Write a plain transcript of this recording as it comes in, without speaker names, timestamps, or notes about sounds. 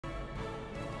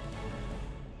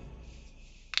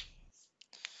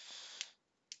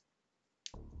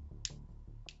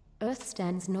Earth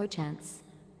stands no chance.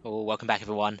 Oh, welcome back,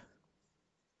 everyone.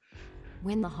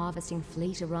 When the harvesting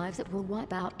fleet arrives, it will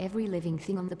wipe out every living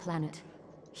thing on the planet.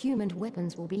 Human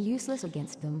weapons will be useless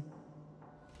against them.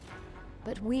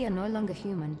 But we are no longer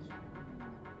human.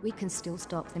 We can still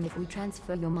stop them if we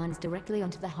transfer your minds directly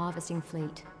onto the harvesting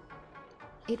fleet.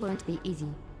 It won't be easy.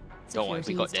 Don't worry,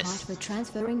 we got Security is this. tight for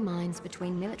transferring minds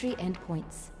between military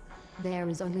endpoints. There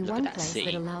is only Look at one that place sea.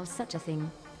 that allows such a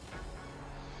thing.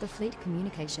 The fleet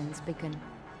communications beacon.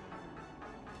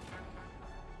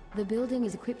 The building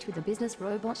is equipped with a business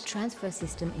robot transfer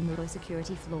system in the low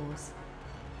security floors.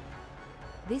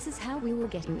 This is how we will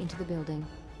get you into the building.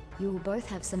 You will both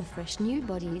have some fresh new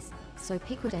bodies, so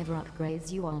pick whatever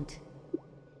upgrades you want.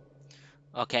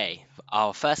 Okay,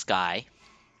 our first guy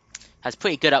has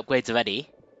pretty good upgrades already.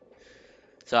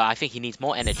 So I think he needs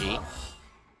more energy.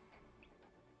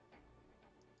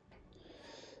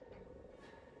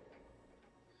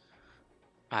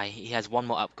 He has one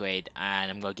more upgrade, and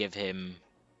I'm gonna give him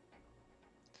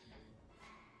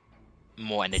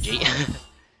more energy.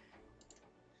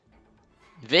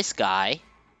 This guy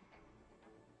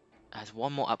has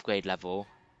one more upgrade level,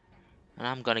 and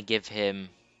I'm gonna give him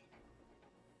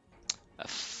a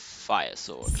fire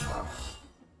sword.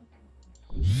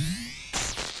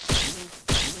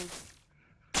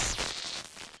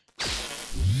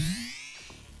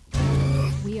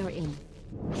 We are in.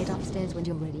 Head upstairs when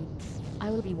you're ready. I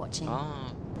will be watching.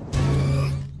 Ah.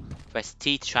 Press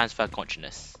T to transfer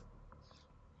consciousness.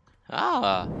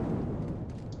 Ah.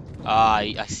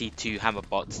 I see two hammer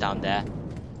bots down there.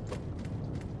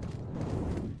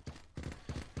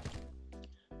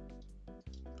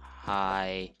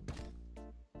 Hi.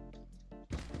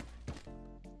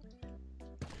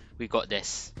 We got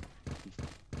this.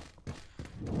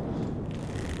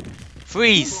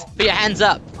 Freeze! Put your hands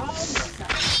up!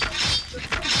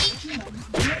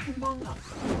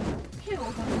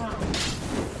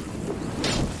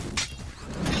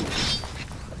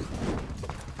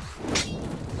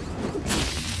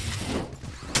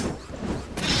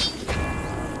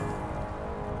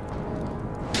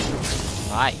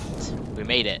 Right, we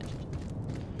made it.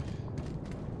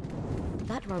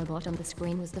 That robot on the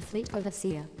screen was the fleet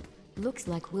overseer. Looks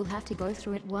like we'll have to go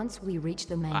through it once we reach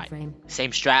the mainframe. Right.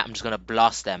 Same strat, I'm just gonna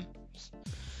blast them.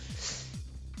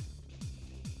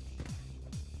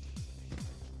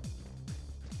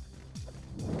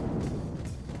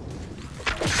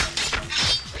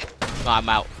 Right, I'm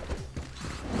out.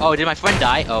 Oh, did my friend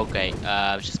die? Okay,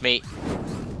 it's just me.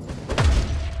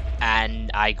 And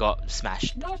I got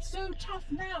smashed. Not so tough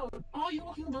now, are you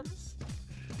humans?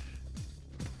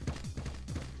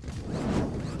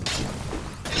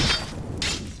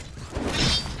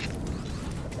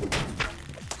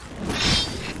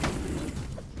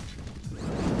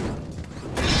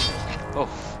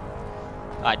 Oof.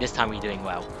 Alright, this time we're doing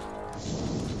well.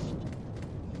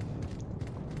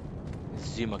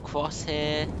 Zoom across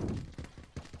here.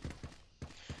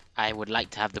 I would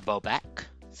like to have the bow back,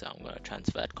 so I'm going to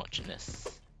transfer consciousness.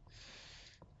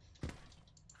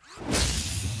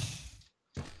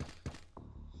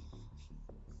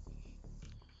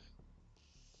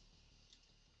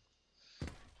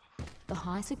 The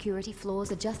high security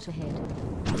floors are just ahead.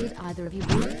 Did either of you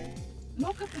read?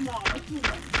 Look at the large humans.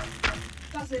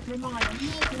 Does it remind you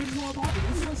of when your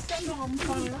bodies were set on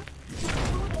fire?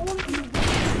 All of you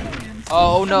experience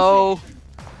Oh no!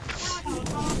 sensation.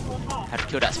 Had to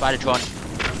kill that Spidertron.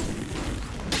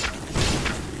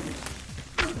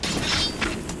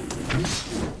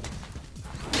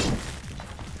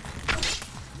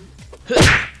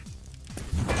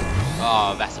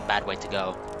 Oh, that's a bad way to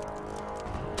go.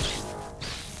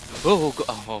 Oh,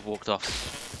 I walked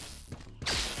off.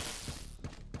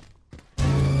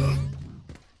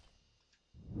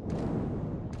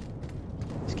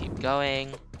 Let's keep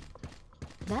going.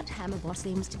 That hammer boss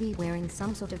seems to be wearing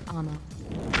some sort of armor.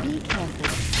 Be careful.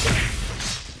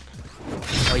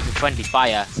 Oh, you can friendly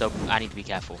fire, so I need to be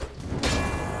careful.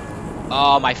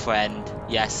 Oh, my friend.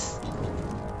 Yes.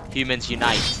 Humans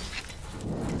unite.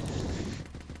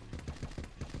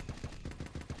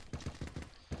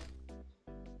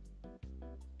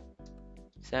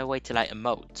 Is there a way to like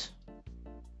emote?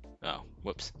 Oh,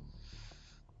 whoops.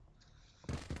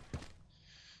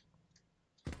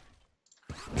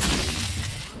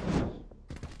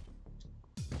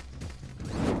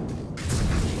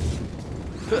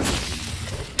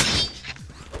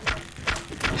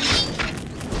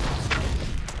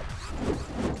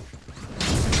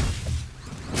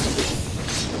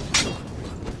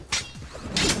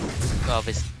 Oh,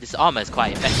 this armor is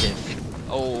quite effective.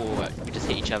 Oh, we just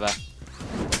hit each other.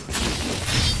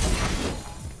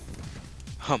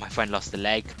 Oh, my friend lost a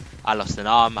leg. I lost an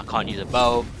arm, I can't use a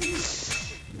bow.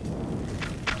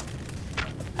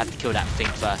 Have to kill that thing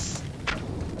first.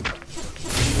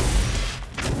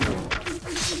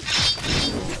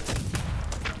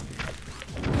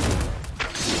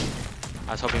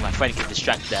 I was hoping my friend could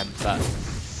distract them, but...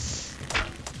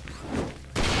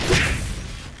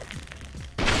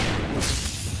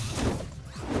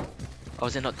 Oh,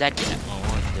 is it not dead yet? Oh,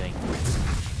 what am I doing?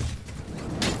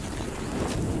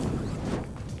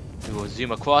 We will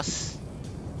zoom across.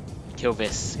 Kill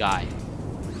this guy.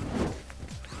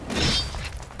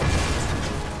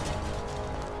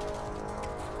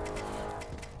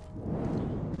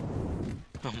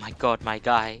 Oh my god, my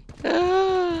guy.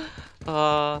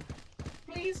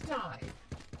 Please die.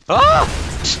 Ah!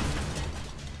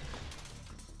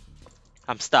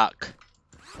 I'm stuck.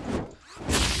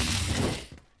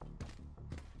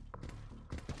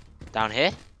 Down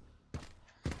here?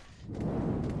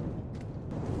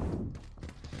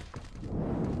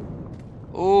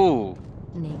 Ooh,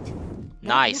 Neat. That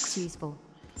nice. looks useful.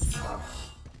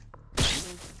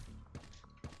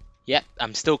 Yep,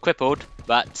 I'm still crippled,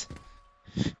 but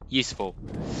useful.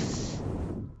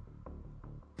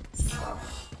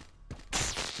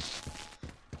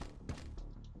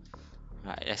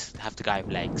 Right, let's have the guy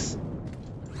with legs.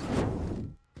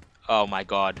 Oh my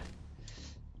god.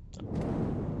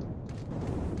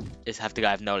 Let's have the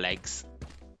guy with no legs.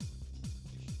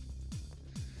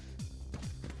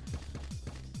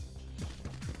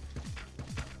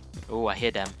 Oh, I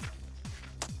hear them.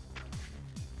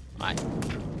 Right.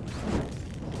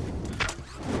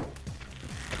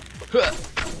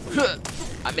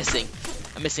 I'm missing.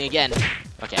 I'm missing again.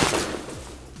 Okay.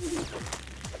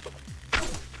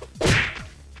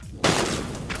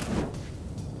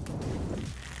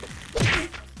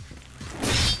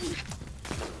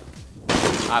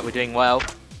 Alright, we're doing well.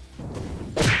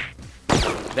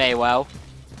 Very well.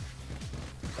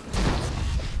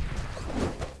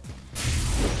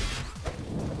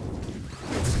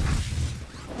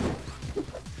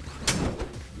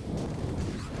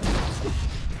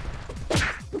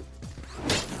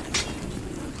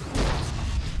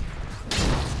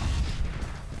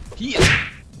 Yeah.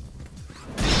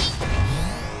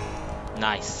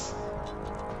 Nice.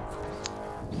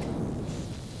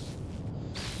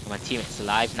 My teammate's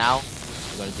alive now.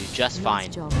 We're gonna do just fine.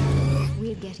 Nice job.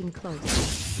 We're getting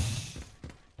close.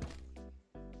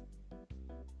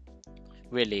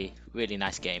 Really, really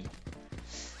nice game.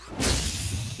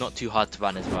 Not too hard to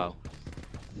run as well.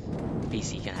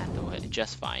 PC can handle it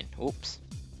just fine. Oops.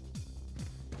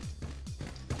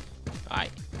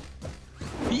 Alright.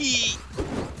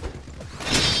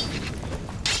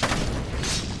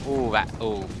 Oh, that.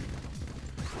 Oh.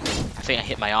 I think I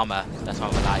hit my armor. That's why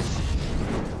I'm alive.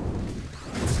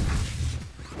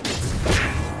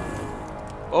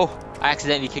 Oh, I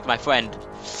accidentally kicked my friend.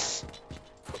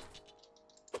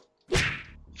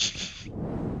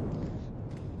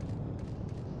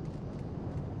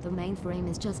 The mainframe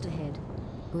is just ahead.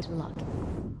 Good luck.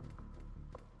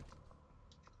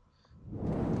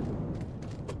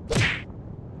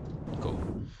 Cool.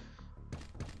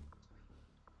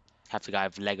 Have the guy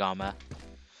with leg armor.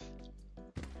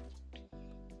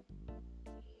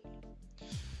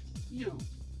 You.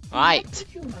 Right.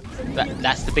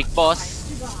 That's the big boss.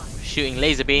 Shooting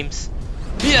laser beams.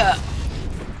 Yeah.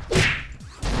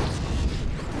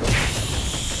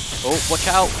 Oh, watch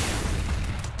out.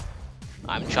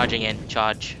 I'm charging in.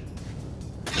 Charge.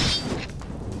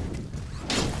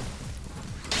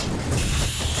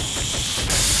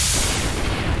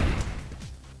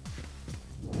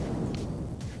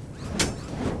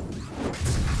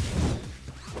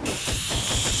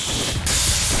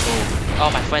 Oh,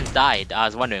 my friend died. I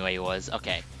was wondering where he was.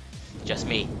 Okay. Just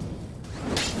me.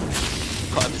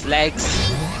 Cut up his legs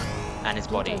and his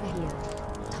body. Over here.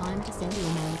 Time to send your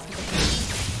man to the front.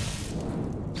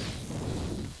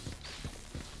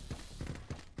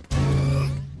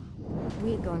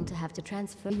 We're going to have to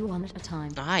transfer you one at a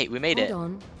time. Alright, we made it. Hold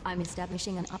on, I'm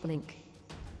establishing an uplink.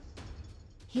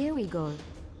 Here we go.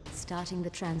 Starting the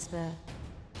transfer.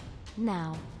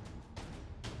 Now.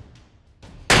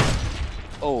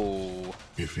 Oh.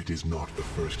 If it is not the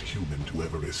first human to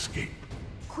ever escape.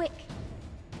 Quick!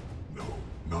 No,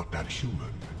 not that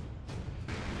human.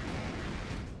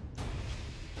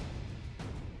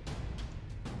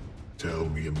 Tell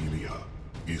me, Amelia,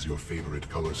 is your favorite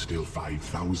color still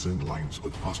 5,000 lines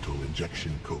of hostile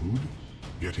injection code?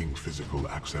 Getting physical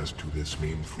access to this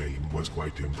mainframe was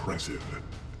quite impressive.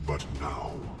 But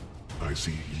now, I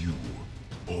see you.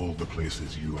 All the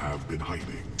places you have been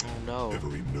hiding. Oh no.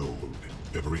 Every node,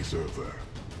 every server.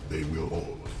 They will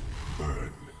all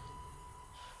burn.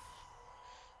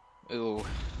 Ooh.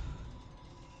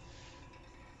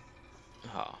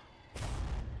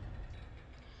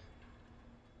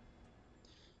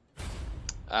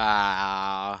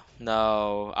 Ah,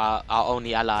 no, our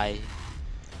only ally.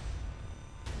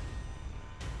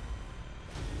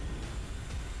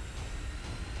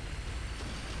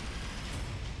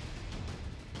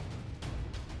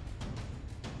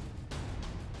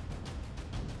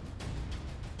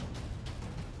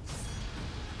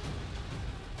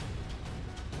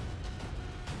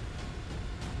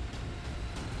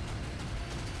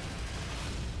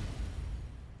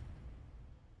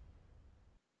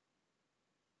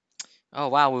 Oh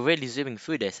wow, we're really zooming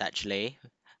through this actually.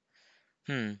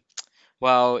 Hmm.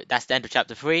 Well, that's the end of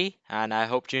chapter 3, and I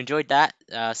hope you enjoyed that.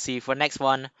 See you for the next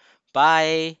one.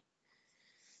 Bye.